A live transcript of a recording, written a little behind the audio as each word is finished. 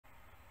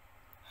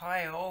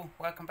Hi all,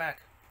 welcome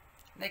back.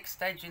 Next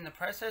stage in the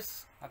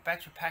process, my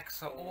battery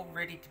packs are all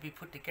ready to be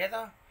put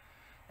together,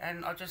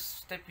 and I'll just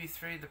step you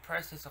through the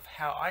process of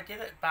how I did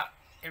it, but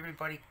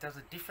everybody does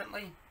it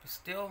differently. But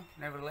still,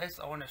 nevertheless,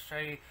 I want to show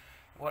you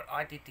what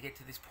I did to get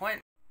to this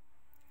point.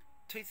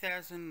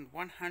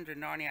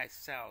 2,198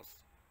 cells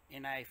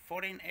in a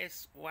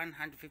 14S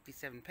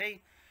 157p,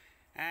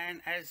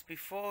 and as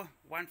before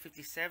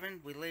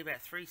 157 we leave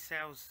out 3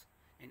 cells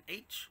in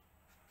each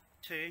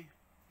to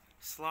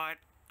slide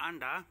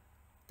under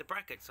the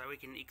bracket so we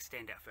can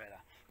extend out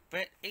further.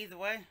 But either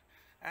way,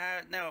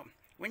 now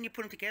when you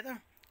put them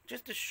together,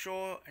 just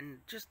assure and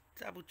just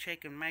double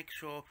check and make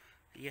sure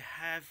you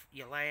have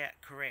your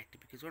layout correct,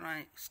 because when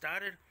I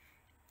started,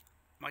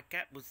 my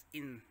gap was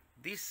in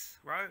this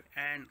row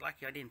and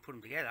lucky I didn't put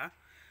them together.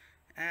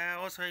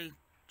 Also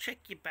check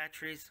your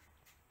batteries,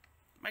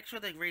 make sure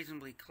they're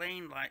reasonably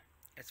clean, like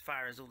as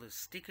far as all the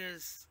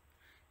stickers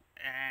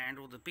and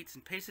all the bits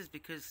and pieces,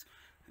 because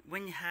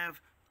when you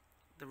have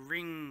the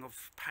ring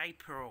of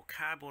paper or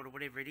cardboard or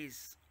whatever it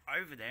is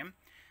over them,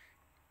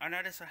 I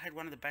noticed I had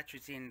one of the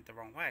batteries in the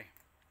wrong way,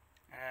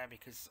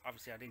 because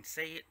obviously I didn't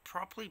see it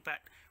properly.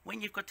 But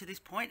when you've got to this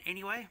point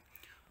anyway,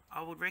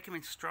 I would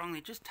recommend strongly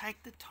just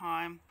take the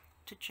time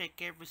to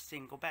check every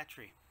single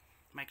battery,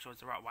 make sure it's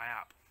the right way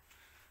up.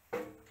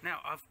 Now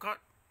I've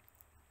got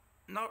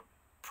not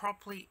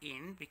properly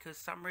in because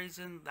some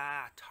reason they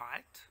are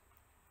tight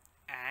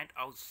and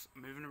I was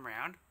moving them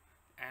around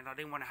and I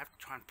didn't want to have to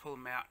try and pull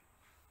them out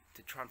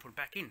to try and put it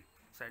back in.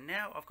 So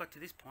now I've got to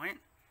this point,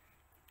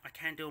 I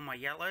can do my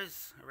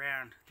yellows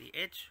around the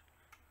edge,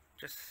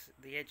 just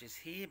the edges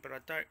here, but I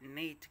don't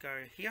need to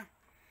go here.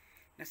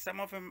 Now some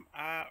of them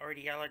are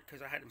already yellowed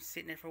because I had them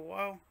sitting there for a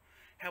while.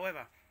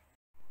 However,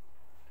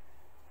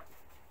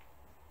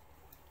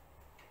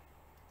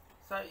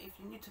 so if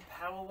you're new to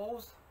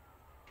PowerWalls,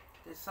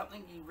 there's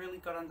something you really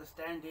got to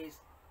understand is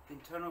the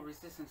internal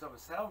resistance of a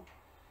cell.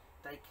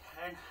 They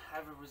can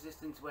have a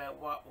resistance where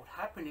what would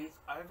happen is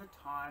over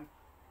time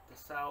the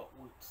cell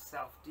would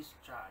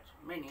self-discharge,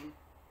 meaning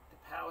the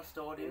power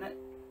stored in it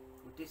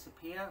would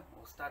disappear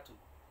or start to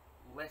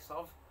less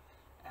of.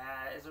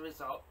 As a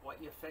result,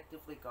 what you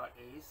effectively got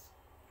is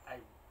a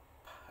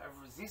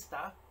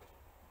resistor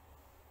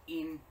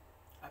in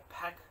a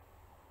pack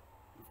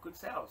with good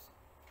cells.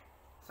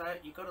 So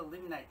you've got to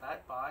eliminate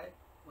that by,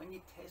 when you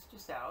test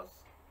your cells,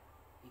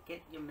 you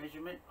get your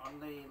measurement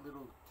on the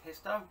little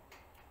tester,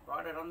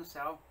 write it on the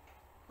cell,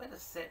 let it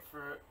set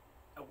for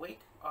a week.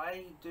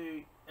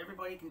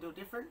 Everybody can do it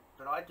different,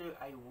 but I do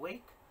a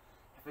week.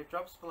 If it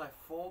drops below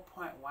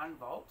 4.1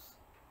 volts,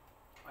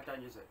 I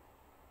don't use it.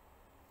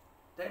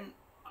 Then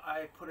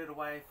I put it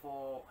away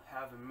for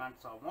however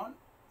months I want,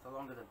 the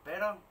longer the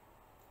better.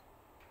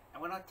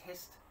 And when I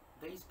test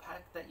these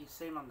packs that you've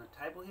seen on the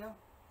table here,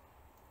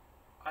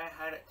 I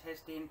had it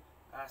sitting,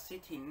 I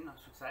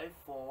should say,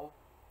 for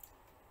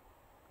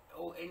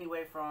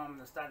anywhere from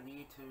the start of the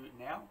year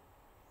to now.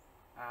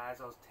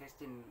 As I was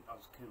testing, I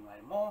was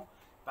accumulating more,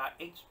 but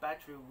each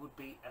battery would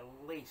be at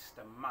least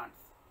a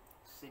month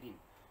sitting.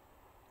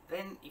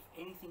 Then if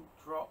anything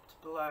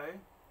dropped below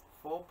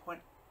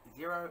 4.08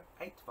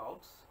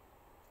 volts,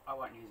 I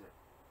won't use it.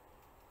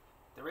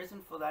 The reason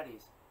for that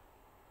is,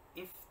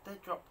 if they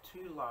drop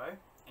too low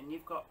and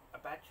you've got a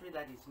battery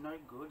that is no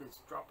good,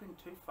 it's dropping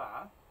too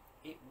far,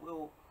 it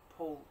will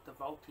pull the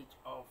voltage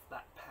of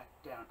that pack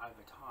down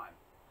over time,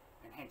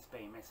 and hence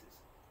BMSs.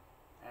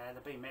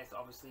 The BMS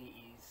obviously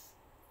is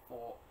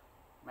for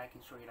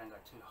making sure you don't go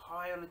too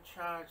high on a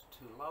charge,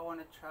 too low on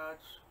a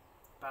charge,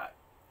 but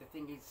the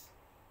thing is,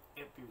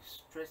 it'll be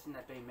stressing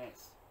that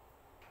BMS,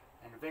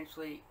 and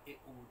eventually it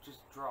will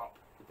just drop.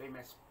 The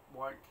BMS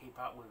won't keep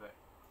up with it.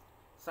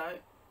 So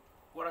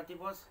what I did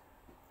was,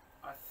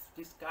 I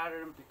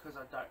discarded them because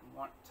I don't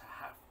want to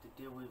have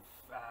to deal with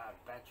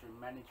battery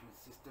management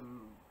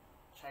system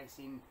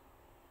chasing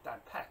done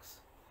packs.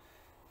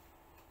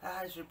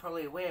 As you're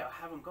probably aware, I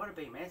haven't got a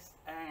BMS,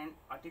 and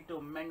I did do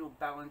a manual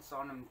balance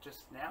on them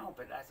just now,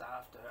 but that's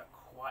after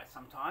quite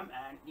some time.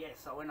 And yeah,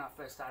 so when I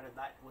first started,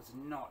 that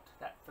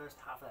first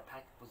half of that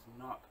pack was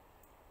not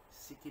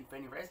sitting for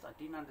any rest. I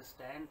didn't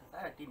understand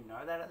that, I didn't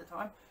know that at the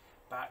time,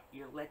 but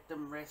you let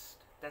them rest.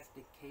 That's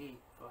the key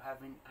for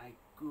having a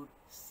good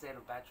set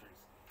of batteries.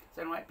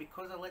 So anyway,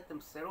 because I let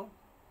them settle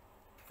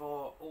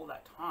for all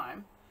that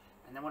time,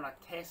 and then when I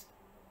test,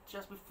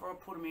 just before I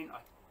put them in, I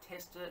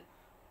test it.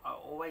 I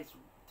always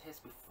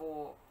test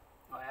before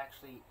I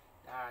actually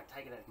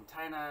take it out of the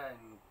container.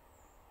 And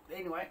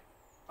anyway,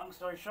 long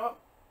story short,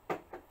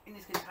 in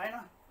this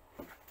container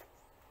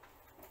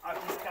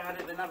I've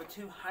discarded another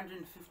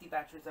 250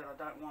 batteries that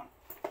I don't want.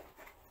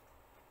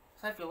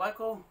 So if you're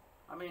local,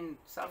 I'm in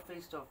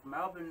southeast of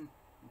Melbourne,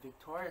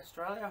 Victoria,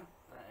 Australia.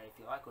 If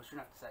you're local, I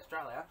shouldn't have to say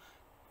Australia.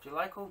 If you're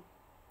local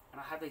and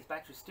I have these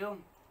batteries still,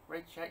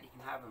 reach out, you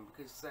can have them,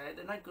 because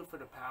they're no good for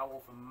the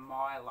PowerWall for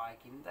my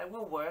liking. They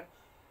will work,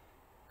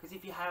 because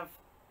if you have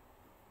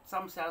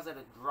some cells that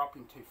are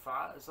dropping too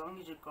far, as long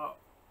as you've got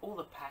all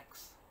the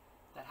packs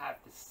that have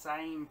the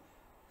same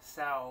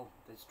cell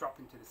that's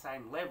dropping to the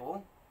same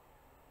level,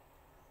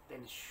 then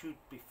then it should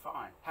be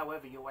fine.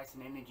 However, you're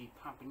wasting energy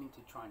pumping in to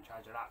try and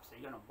charge it up, so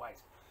you're going to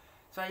waste.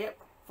 So yep,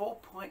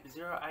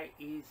 4.08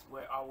 is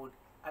where I would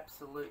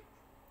absolute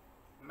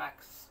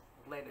max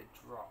let it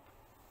drop.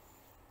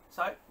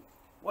 So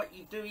what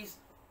you do is,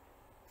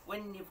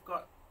 when you've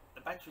got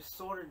the batteries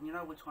sorted and you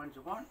know which ones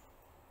you want,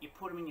 you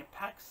put them in your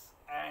packs,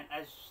 and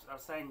as I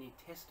was saying, you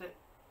test it,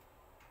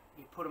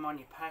 you put them on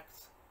your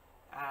packs,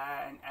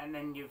 and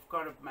then you've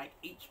got to make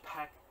each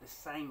pack the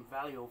same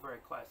value or very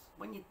close.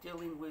 When you're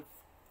dealing with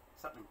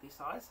something this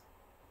size,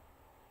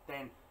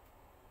 then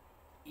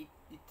it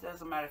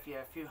doesn't matter if you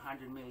have a few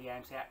hundred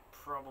milliamps out,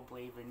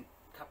 probably even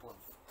a couple of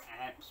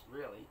amps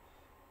really,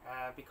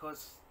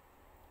 because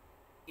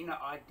in an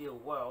ideal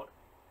world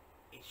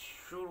it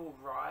should all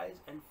rise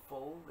and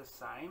fall the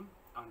same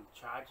on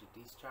charge or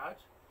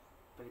discharge,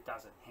 but it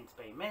doesn't, hence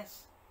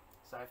BMS.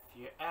 So if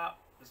you're out,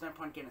 there's no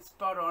point getting it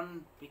spot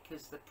on,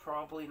 because they're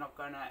probably not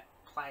going to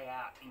play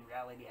out in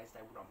reality as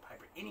they would on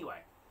paper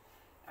anyway.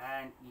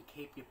 And you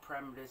keep your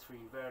parameters for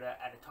your inverter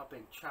at a top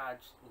end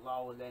charge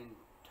lower than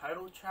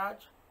total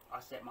charge. I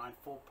set mine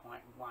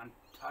 4.1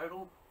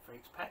 total for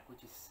each pack,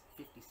 which is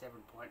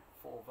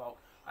 57.4 volt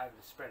over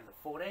the spread of the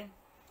 14.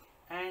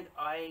 And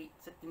I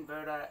set the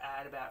inverter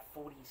at about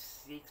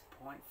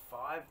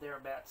 46.5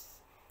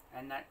 thereabouts,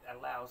 and that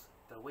allows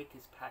the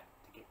weakest pack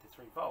to get to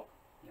 3 volt.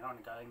 You don't want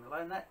to go any lower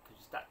than that, because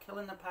you start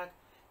killing the pack,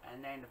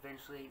 and then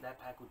eventually that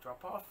pack will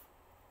drop off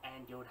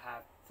and you would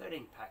have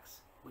 13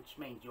 packs, which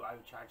means you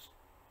overcharged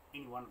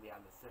any one of the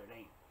other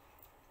 13.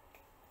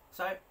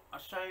 So I'll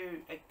show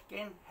you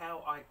again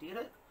how I did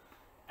it.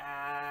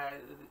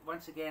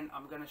 Once again,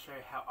 I'm going to show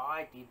you how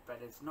I did,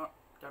 but it's not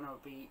going to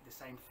be the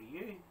same for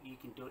you. You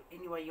can do it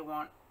any way you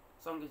want,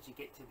 as long as you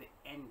get to the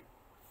end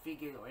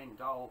figure or end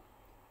goal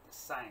the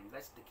same.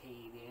 That's the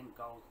key. The end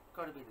goal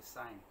got to be the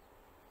same.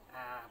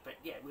 But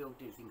yeah, we all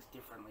do things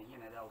differently. You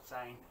know the old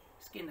saying,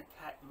 skin the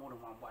cat more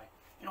than one way.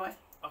 Anyway,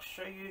 I'll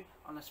show you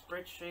on the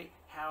spreadsheet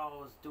how I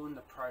was doing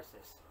the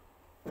process.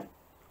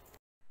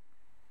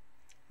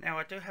 Now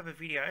I do have a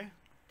video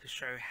to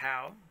show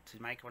how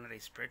to make one of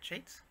these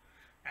spreadsheets,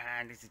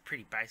 and this is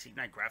pretty basic,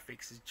 no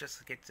graphics, it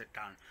just gets it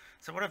done.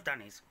 So what I've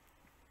done is,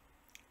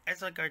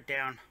 as I go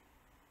down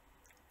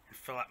and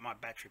fill up my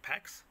battery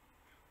packs,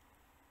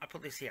 I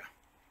put this here,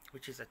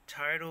 which is a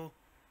total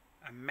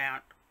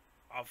amount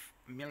of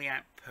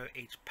milliamp per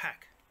each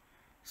pack.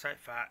 So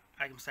for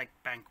argument's sake,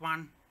 bank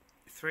 1,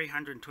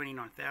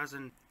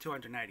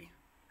 329,280.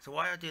 So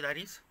why I do that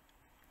is,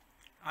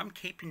 I'm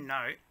keeping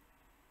note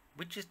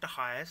which is the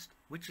highest,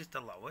 which is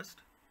the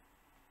lowest.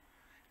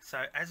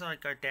 So as I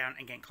go down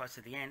and get close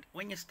to the end,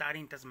 when you're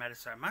starting, it doesn't matter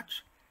so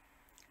much.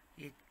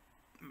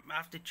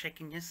 After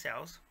checking your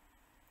cells,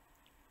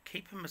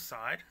 keep them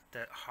aside,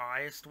 the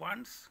highest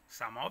ones,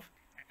 some of,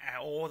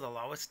 or the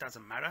lowest,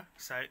 doesn't matter.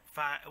 So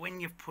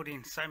when you've put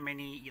in so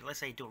many, let's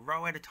say you do a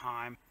row at a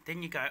time,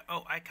 then you go,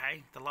 oh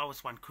okay, the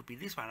lowest one could be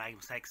this one, I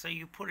mistake. So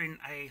you put in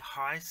a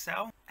high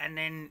cell, and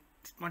then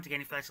once again,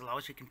 if that's the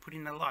lowest, you can put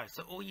in the low.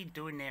 So all you're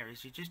doing there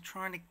is you're just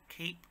trying to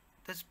keep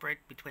the spread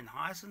between the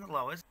highest and the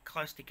lowest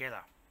close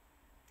together.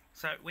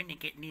 So when you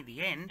get near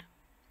the end,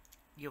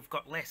 you've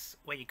got less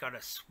where you got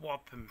to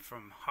swap them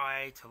from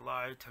high to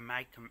low to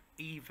make them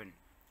even.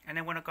 And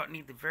then when I got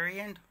near the very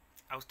end,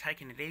 I was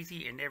taking it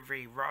easy, and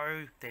every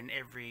row, then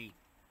every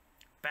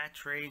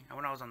battery, and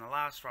when I was on the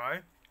last row,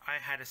 I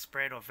had a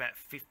spread of about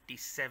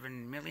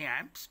 57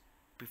 milliamps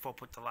before I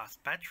put the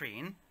last battery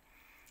in.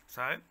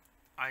 So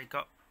I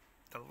got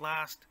the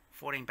last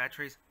 14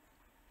 batteries,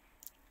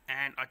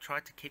 and I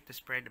tried to keep the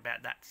spread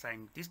about that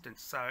same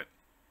distance. So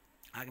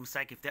I can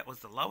mistake, if that was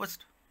the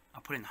lowest, I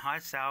put in the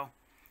highest cell,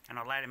 and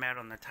I laid them out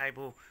on the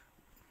table,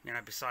 you know,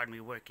 beside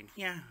me working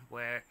here,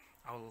 where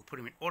I will put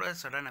them in order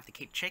so I don't have to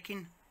keep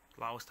checking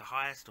lowest to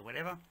highest or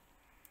whatever.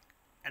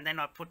 And then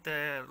I put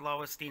the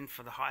lowest in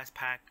for the highest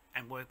pack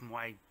and work my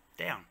way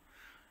down.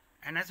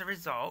 And as a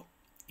result,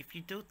 if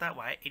you do it that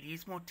way, it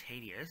is more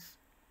tedious,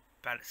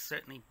 but it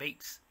certainly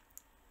beats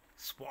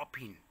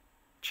swapping,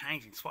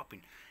 changing,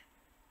 swapping.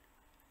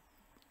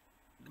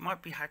 It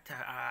might be hard to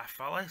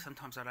follow,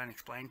 sometimes I don't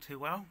explain too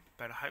well,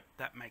 but I hope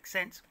that makes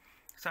sense.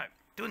 So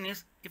doing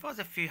this, if I was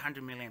a few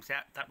hundred milliamps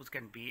out, that was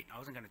going to be it. I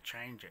wasn't going to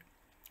change it.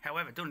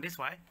 However, doing it this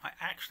way, I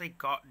actually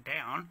got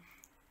down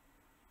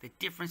the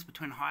difference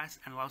between highest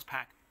and lowest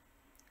pack,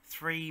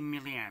 3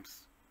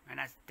 milliamps, and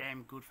that's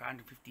damn good for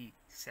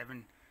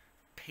 157p.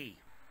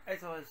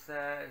 As I was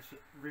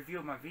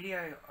reviewing my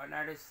video, I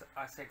noticed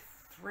I said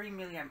 3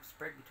 milliamp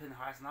spread between the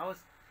highest and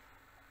lowest.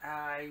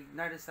 I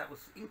noticed that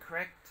was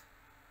incorrect.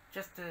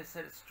 Just to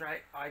set it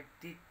straight, I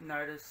did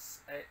notice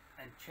it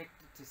and checked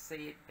it to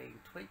see it being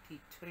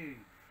 22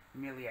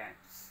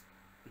 milliamps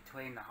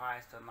between the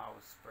highest and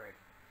lowest spread.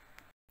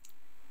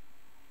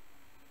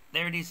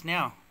 There it is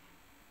now.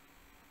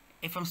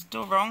 If I'm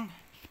still wrong,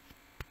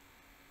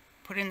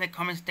 put in the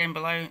comments down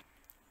below.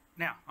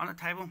 Now, on the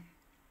table,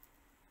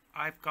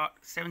 I've got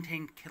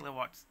 17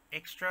 kilowatts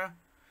extra,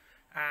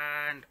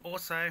 and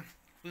also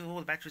with all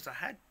the batteries I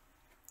had,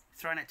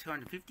 thrown at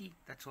 250,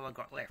 that's all I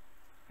got left.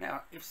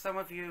 Now, if some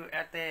of you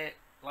out there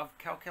love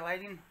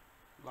calculating,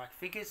 like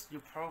figures,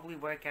 you'll probably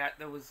work out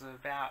there was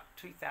about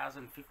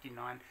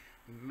 2059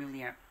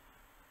 milliamp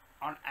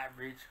on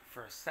average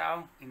for a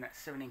cell in that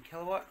 17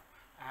 kilowatt,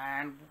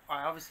 and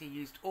I obviously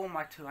used all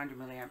my 200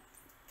 milliamp,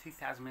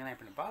 2000 milliamp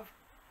and above,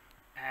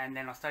 and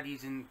then I started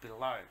using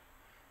below,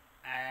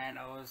 and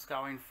I was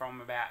going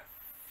from about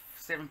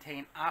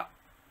 17 up,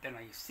 then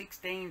I used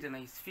 16s and I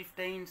used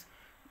 15s,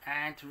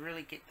 and to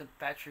really get the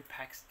battery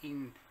packs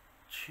in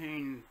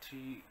tune to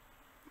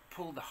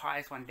pull the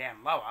highest one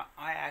down lower,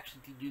 I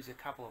actually did use a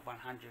couple of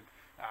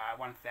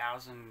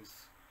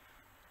 1000s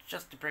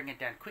just to bring it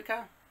down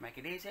quicker, make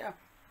it easier.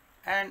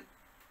 And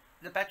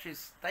the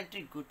batteries, they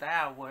do good, they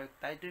are work,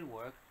 they do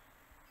work,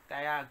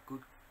 they are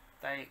good,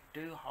 they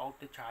do hold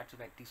the charge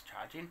without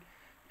discharging.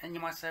 And you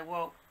might say,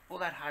 well, all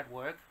that hard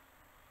work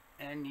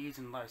and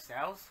using low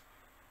cells,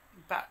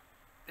 but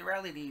the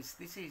reality is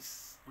this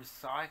is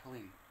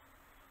recycling.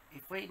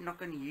 If we're not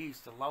going to use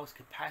the lowest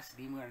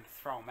capacity, we're going to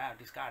throw them out,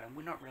 discard them.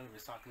 We're not really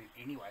recycling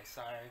anyway,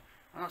 so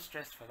I'm not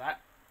stressed for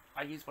that.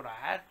 I used what I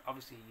had.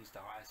 Obviously I used the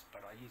highest,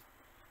 but I used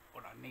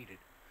what I needed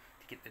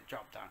to get the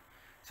job done.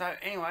 So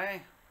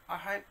anyway, I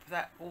hope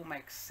that all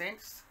makes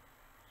sense,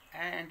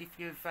 and if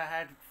you've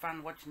had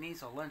fun watching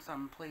this or learned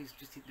something, please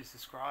just hit the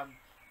subscribe,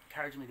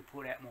 encourage me to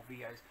put out more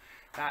videos.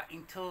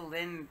 Until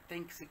then,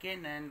 thanks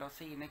again, and I'll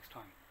see you next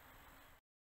time.